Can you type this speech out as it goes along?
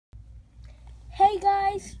Hey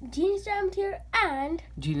guys, Genius Diamond here and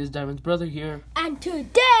Genius Diamond's brother here. And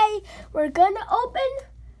today we're gonna open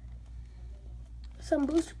some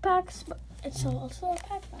booster packs. But it's also a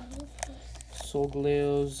pack.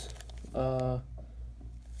 Solgaleo's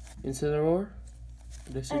Incineroar,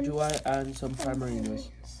 Decidueye, and some Primarinos.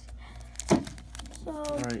 So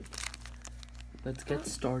Alright, let's get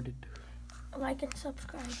started. Like and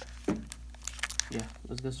subscribe. Yeah,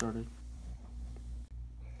 let's get started.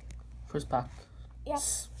 First pack.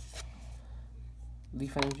 Yes.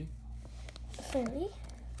 Leaf Energy, Fairy.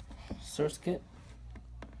 Surskit.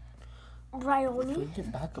 Bryony. Bring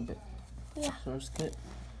it back a bit. Yeah. Surskit.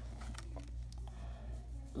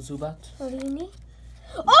 Zubat. Marini. Blue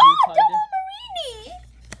Oh, Tiger. double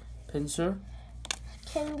Marini! Pinsir.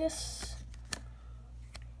 Kangas.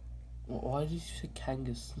 Why did you say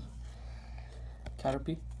Kangas?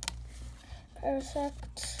 Caterpie.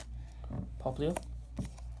 Parasect. Popplio.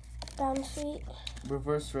 Bounsweet.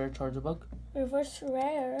 Reverse Rare Charjabug. Reverse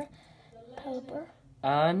Rare. Pelipper.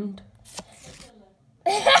 And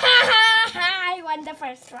I won the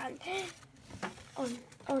first one. Oh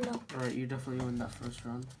no. alright, you definitely win that first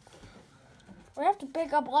round. We have to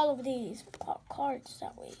pick up all of these cards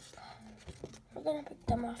that way. We're gonna pick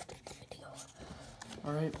them after the video.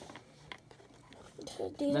 Alright.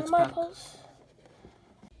 So these Next are my pack. pulls.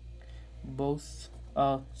 Both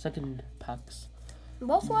second packs.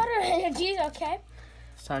 Both water energies, okay.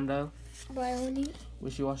 Sandile, Bryony,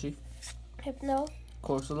 Wishiwashi, Hypno,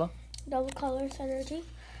 Corsola, Double Colors Energy,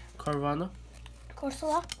 Carvana,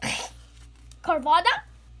 Corsola, Carvana,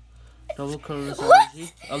 Double Colors What?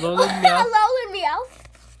 Energy, Alolan Meow, Alolan Meowth,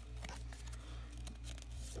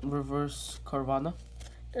 Reverse Carvana,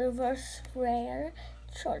 Reverse Rare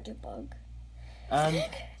Charjabug, and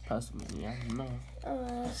pass me. Yeah, no.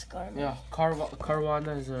 Scarlet. Yeah,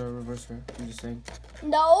 Carvana is a reverse rare. I'm just saying.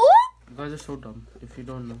 No! You guys are so dumb if you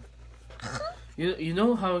don't know. You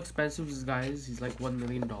know how expensive this guy is? He's like $1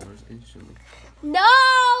 million instantly. No,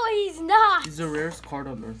 he's not. He's the rarest card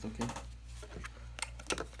on earth, okay?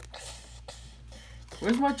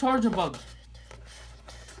 Where's my Charjabug?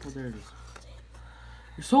 Oh, there it is.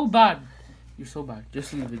 You're so bad. You're so bad.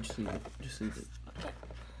 Just leave it. Just leave it. Just leave it.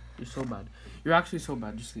 You're so bad. You're actually so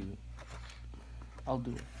bad. Just leave it. I'll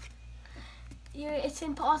do it. It's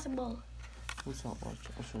impossible. Let's not watch.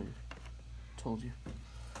 I'll show you. Told you.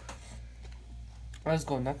 Let's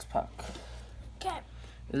go. Next pack. Okay.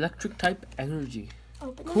 Electric type energy.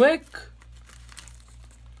 Open it. Quick!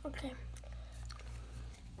 Okay.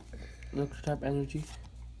 Electric type energy.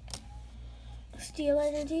 Steel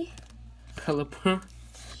Energy, Pelipper.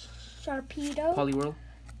 Sharpedo, Poliwhirl.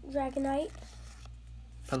 Dragonite,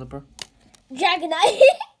 Pelipper. Dragonite,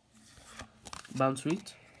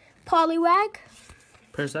 Bounsweet. Poliwag,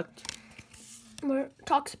 Parasect.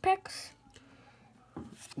 Toxapex,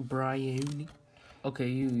 Bryony. Okay,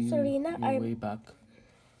 you Serena, way back.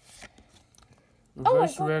 Oh my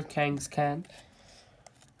Reverse God. Rare Kangaskhan.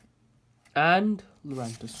 And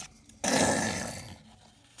Lurantis.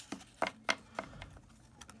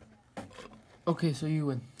 Okay, so you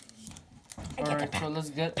win. Alright, so let's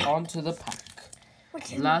get on to the pack.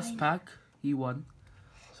 What's in Last mine? pack, he won.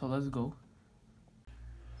 So let's go.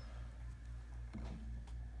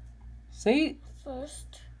 Say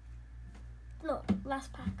First. No,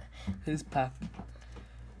 last pack. his pack.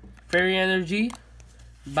 Fairy Energy,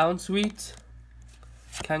 Bounsweet,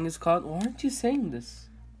 Kangaskhan. Why aren't you saying this?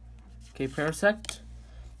 Okay, Parasect,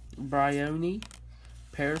 Bryony,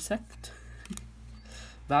 Parasect,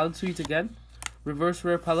 Bounsweet again, Reverse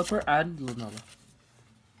Rare Pelipper, and Lunala.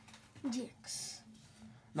 GX.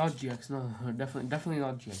 Not GX, no, definitely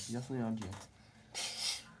not GX, definitely not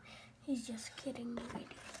GX. He's just kidding me,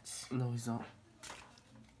 idiots. No, he's not.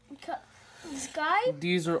 This guy?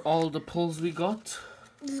 These are all the pulls we got.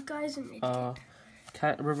 This guy's an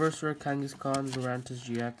idiot. Reverse Rare Kangaskhan, Lurantis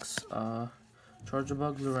GX,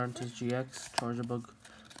 Charjabug, Lurantis GX, Charjabug,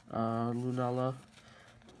 Lunala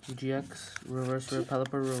GX, Reverse Rare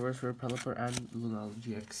Pelipper, and Lunala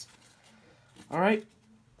GX. Alright.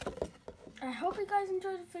 I hope you guys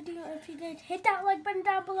enjoyed the video. If you did, hit that like button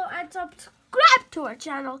down below and subscribe to our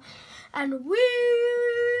channel. And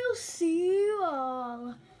we'll see you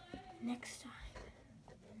all next time.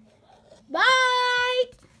 Bye!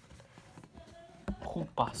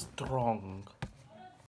 Koopa strong.